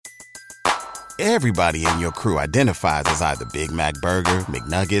Everybody in your crew identifies as either Big Mac Burger,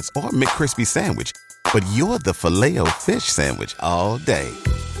 McNuggets, or McCrispy Sandwich. But you're the Filet-O-Fish Sandwich all day.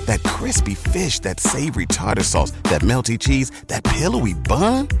 That crispy fish, that savory tartar sauce, that melty cheese, that pillowy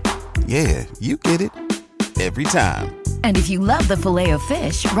bun. Yeah, you get it. Every time. And if you love the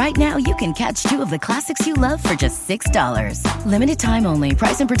Filet-O-Fish, right now you can catch two of the classics you love for just $6. Limited time only.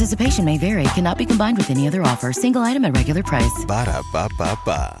 Price and participation may vary. Cannot be combined with any other offer. Single item at regular price.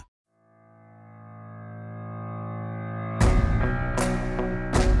 Ba-da-ba-ba-ba.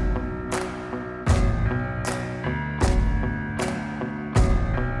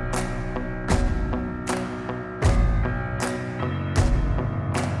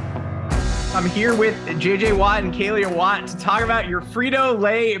 I'm here with JJ Watt and Kealia Watt to talk about your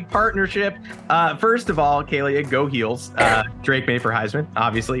Frito-Lay partnership. First of all, Kealia, go Heels. Drake May for Heisman,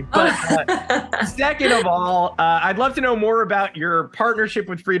 obviously. But second of all, I'd love to know more about your partnership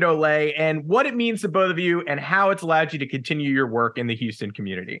with Frito-Lay and what it means to both of you and how it's allowed you to continue your work in the Houston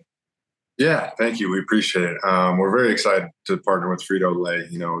community. Yeah, thank you. We appreciate it. We're very excited to partner with Frito-Lay.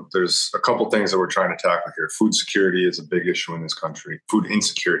 You know, there's a couple things that we're trying to tackle here. Food security is a big issue in this country. Food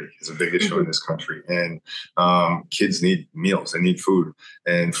insecurity is a big issue in this country. And kids need meals. They need food.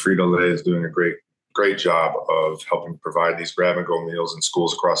 And Frito-Lay is doing a great job of helping provide these grab-and-go meals in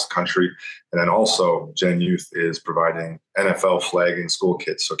schools across the country. And then also, Gen Youth is providing NFL flagging school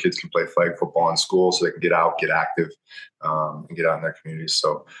kits so kids can play flag football in school so they can get out, get active, and get out in their communities.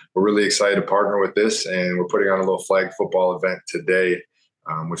 So we're really excited to partner with this, and we're putting on a little flag football event today,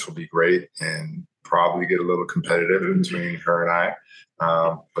 which will be great and probably get a little competitive between her and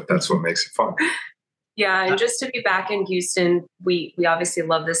I, but that's what makes it fun. Yeah, and just to be back in Houston, we obviously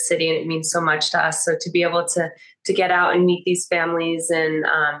love this city and it means so much to us. So to be able to get out and meet these families, and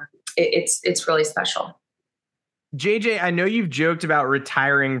it's really special. JJ, I know you've joked about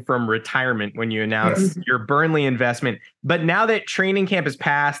retiring from retirement when you announced your Burnley investment, but now that training camp has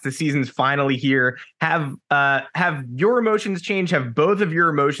passed, the season's finally here, have your emotions changed? Have both of your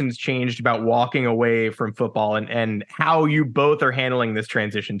emotions changed about walking away from football and how you both are handling this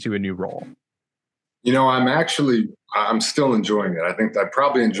transition to a new role? You know, I'm still enjoying it. I think I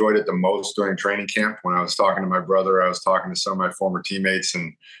probably enjoyed it the most during training camp when I was talking to my brother. I was talking to some of my former teammates,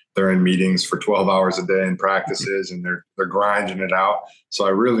 and they're in meetings for 12 hours a day in practices, and they're grinding it out. So I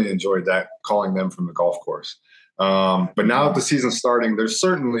really enjoyed that, calling them from the golf course. But now that the season's starting, there's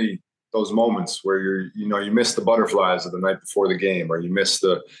certainly those moments where you miss the butterflies of the night before the game, or you miss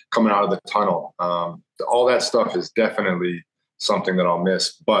the coming out of the tunnel. All that stuff is definitely something that I'll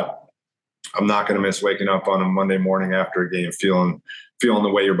miss, but I'm not going to miss waking up on a Monday morning after a game, feeling the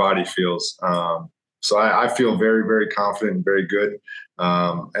way your body feels. So I feel very, very confident and very good.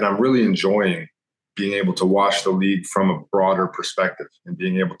 And I'm really enjoying being able to watch the league from a broader perspective and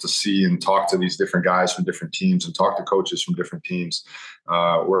being able to see and talk to these different guys from different teams and talk to coaches from different teams.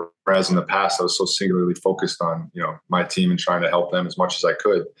 Whereas in the past, I was so singularly focused on, my team and trying to help them as much as I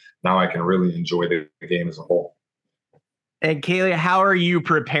could. Now I can really enjoy the game as a whole. And Kealia, how are you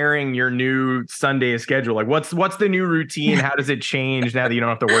preparing your new Sunday schedule? Like, what's the new routine? How does it change now that you don't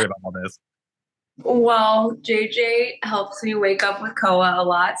have to worry about all this? Well, JJ helps me wake up with Koa a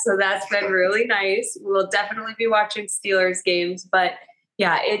lot, so that's been really nice. We'll definitely be watching Steelers games, but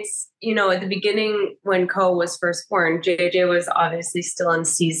yeah, it's, at the beginning when Koa was first born, JJ was obviously still in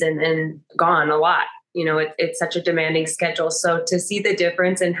season and gone a lot. It's such a demanding schedule. So to see the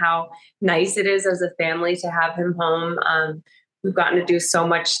difference and how nice it is as a family to have him home, we've gotten to do so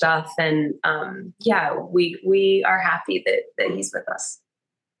much stuff. And we are happy that he's with us.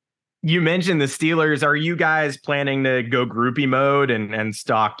 You mentioned the Steelers. Are you guys planning to go groupie mode and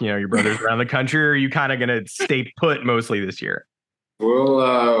stalk, your brothers around the country? Or are you kind of going to stay put mostly this year?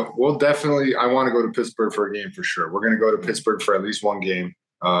 We'll definitely, I want to go to Pittsburgh for a game for sure. We're going to go to Pittsburgh for at least one game.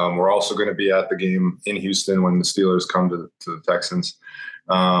 We're also going to be at the game in Houston when the Steelers come to the Texans.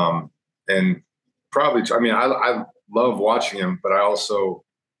 And probably, I love watching him, but I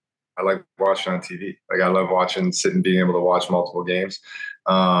like watching on TV. Like I love being able to watch multiple games.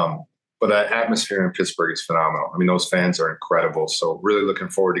 But that atmosphere in Pittsburgh is phenomenal. those fans are incredible. So really looking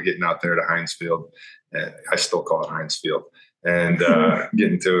forward to getting out there to Heinz Field. I still call it Heinz Field. And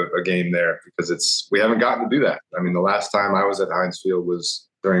getting to a game there because we haven't gotten to do that. The last time I was at Heinz Field was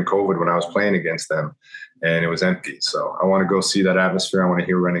during COVID when I was playing against them, and it was empty. So I want to go see that atmosphere. I want to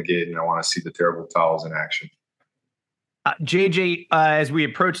hear Renegade, and I want to see the Terrible Towels in action. JJ, as we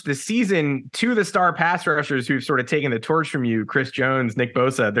approach the season, two of the star pass rushers who've sort of taken the torch from you, Chris Jones, Nick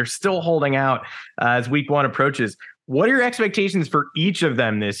Bosa, they're still holding out as week one approaches. What are your expectations for each of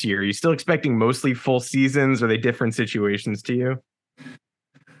them this year? Are you still expecting mostly full seasons? Are they different situations to you?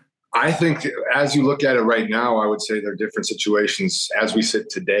 I think as you look at it right now, I would say they're different situations as we sit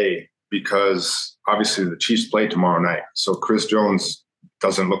today, because obviously the Chiefs play tomorrow night. So Chris Jones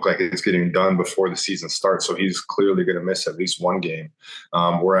doesn't look like it's getting done before the season starts. So he's clearly going to miss at least one game.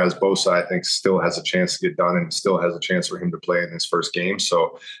 Whereas Bosa, I think, still has a chance to get done and still has a chance for him to play in his first game.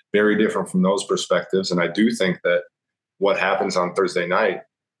 So very different from those perspectives. And I do think that what happens on Thursday night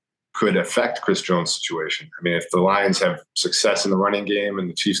could affect Chris Jones' situation. I mean, if the Lions have success in the running game and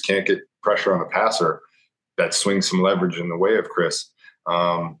the Chiefs can't get pressure on the passer, that swings some leverage in the way of Chris.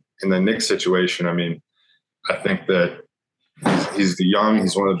 In the Nick situation, I mean, I think that he's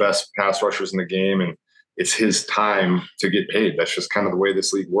he's one of the best pass rushers in the game, and it's his time to get paid. That's just kind of the way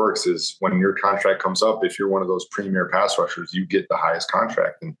this league works, is when your contract comes up, if you're one of those premier pass rushers, you get the highest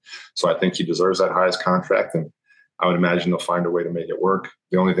contract. And so I think he deserves that highest contract, and I would imagine they'll find a way to make it work.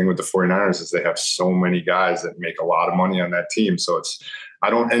 The only thing with the 49ers is they have so many guys that make a lot of money on that team. So I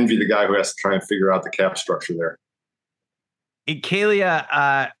don't envy the guy who has to try and figure out the cap structure there. Kealia,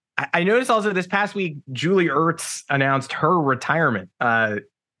 I noticed also this past week, Julie Ertz announced her retirement. Zach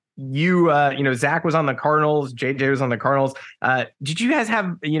was on the Cardinals, JJ was on the Cardinals. Did you guys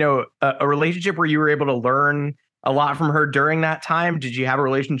have, a relationship where you were able to learn a lot from her during that time? Did you have a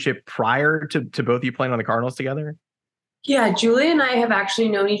relationship prior to both of you playing on the Cardinals together? Yeah, Julie and I have actually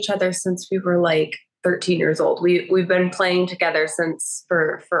known each other since we were like 13 years old. We've been playing together since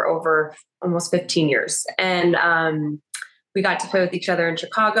for over almost 15 years. And we got to play with each other in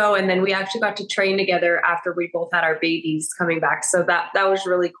Chicago. And then we actually got to train together after we both had our babies coming back. So that was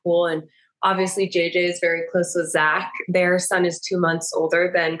really cool. And obviously JJ is very close with Zach. Their son is 2 months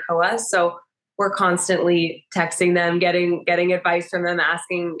older than Koa. So we're constantly texting them, getting advice from them,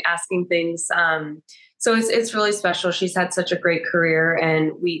 asking things. So it's really special. She's had such a great career,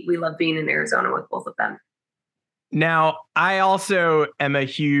 and we love being in Arizona with both of them. Now, I also am a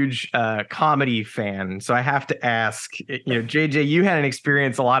huge comedy fan, so I have to ask, JJ, you had an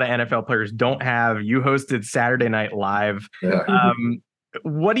experience a lot of NFL players don't have. You hosted Saturday Night Live. Yeah.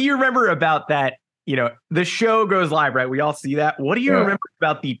 What do you remember about that? The show goes live, right? We all see that. What do you remember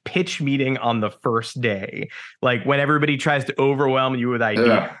about the pitch meeting on the first day? Like when everybody tries to overwhelm you with ideas.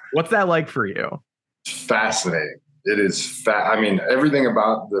 Yeah. What's that like for you? Fascinating. It is. I mean, everything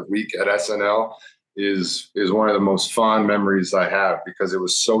about the week at SNL is one of the most fond memories I have, because it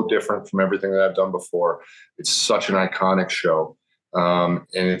was so different from everything that I've done before. It's such an iconic show. And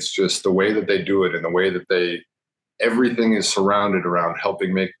it's just the way that they do it, and the way that everything is surrounded around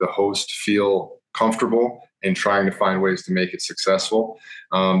helping make the host feel comfortable and trying to find ways to make it successful.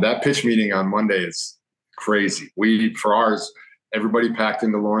 That pitch meeting on Monday is crazy. For ours, everybody packed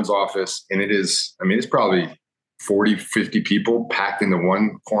into Lauren's office, and it's probably 40, 50 people packed into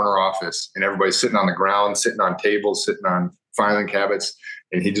one corner office, and everybody's sitting on the ground, sitting on tables, sitting on filing cabinets.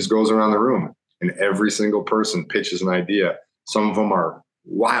 And he just goes around the room, and every single person pitches an idea. Some of them are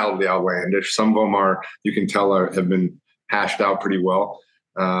wildly outlandish. Some of them you can tell have been hashed out pretty well.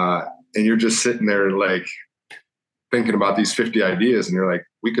 And you're just sitting there like thinking about these 50 ideas, and you're like,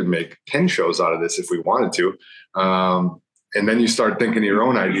 we could make 10 shows out of this if we wanted to. And then you start thinking of your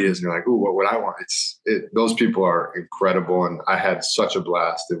own ideas, and you're like, ooh, what would I want? Those people are incredible. And I had such a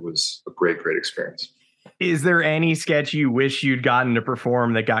blast. It was a great, great experience. Is there any sketch you wish you'd gotten to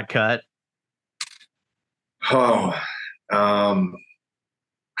perform that got cut?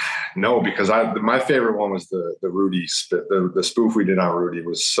 No, because my favorite one was the Rudy, the spoof we did on Rudy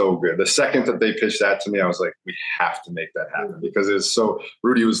was so good. The second that they pitched that to me, I was like, we have to make that happen, because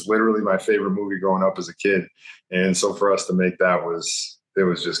Rudy was literally my favorite movie growing up as a kid. And so for us to make that it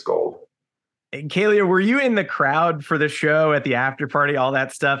was just gold. And Kealia, were you in the crowd for the show at the after party, all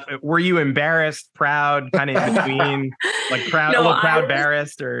that stuff? Were you embarrassed, proud, kind of in between, like proud, no, a little proud,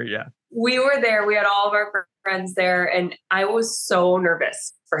 embarrassed, or yeah? We were there. We had all of our friends there, and I was so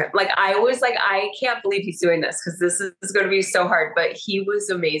nervous for him. Like I was like, I can't believe he's doing this, because this is going to be so hard. But he was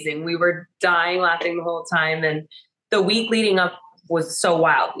amazing. We were dying laughing the whole time, and the week leading up was so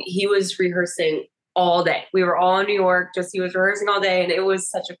wild. He was rehearsing all day. We were all in New York. He was rehearsing all day, and it was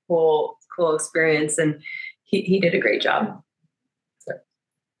such a cool experience. And he did a great job.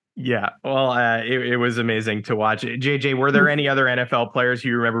 Yeah, well, it was amazing to watch. JJ, were there any other NFL players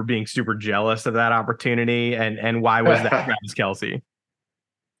you remember being super jealous of that opportunity, and why was that Travis Kelce?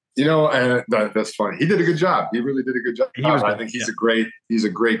 That's funny. He did a good job. He really did a good job. I think he's a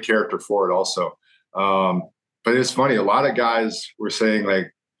great character for it also. But it's funny. A lot of guys were saying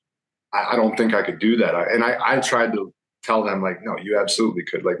like, I don't think I could do that. And I tried to tell them like, no, you absolutely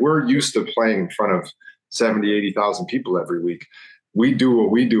could. Like, we're used to playing in front of 70, 80,000 people every week. We do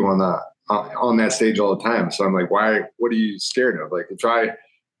what we do on that stage all the time. So I'm like, what are you scared of? Like,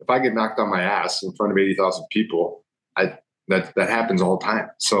 if I get knocked on my ass in front of 80,000 people, that happens all the time.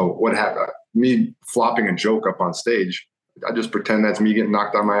 So what happened? Me flopping a joke up on stage, I just pretend that's me getting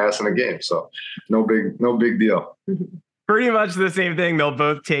knocked on my ass in a game. So no big deal. Pretty much the same thing. They'll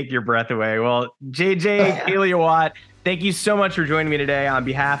both take your breath away. Well, JJ, Kealia Watt, thank you so much for joining me today on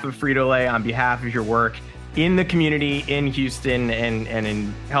behalf of Frito-Lay, on behalf of your work in the community in Houston and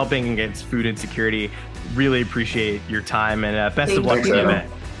in helping against food insecurity. Really appreciate your time, and best of luck with the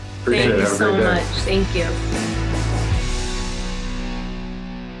event. Appreciate Thank it. you Have a so great day. much. Thank you.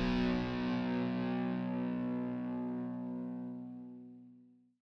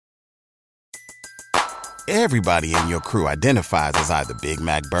 Everybody in your crew identifies as either Big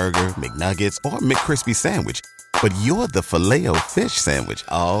Mac Burger, McNuggets, or McCrispy Sandwich. But you're the Filet-O-Fish Sandwich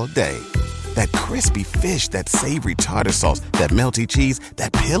all day. That crispy fish, that savory tartar sauce, that melty cheese,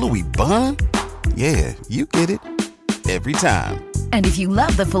 that pillowy bun. Yeah, you get it. Every time. And if you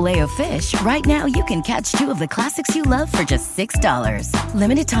love the Filet-O-Fish, right now you can catch 2 of the classics you love for just $6.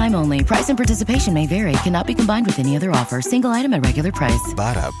 Limited time only. Price and participation may vary. Cannot be combined with any other offer. Single item at regular price.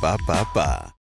 Ba-da-ba-ba-ba.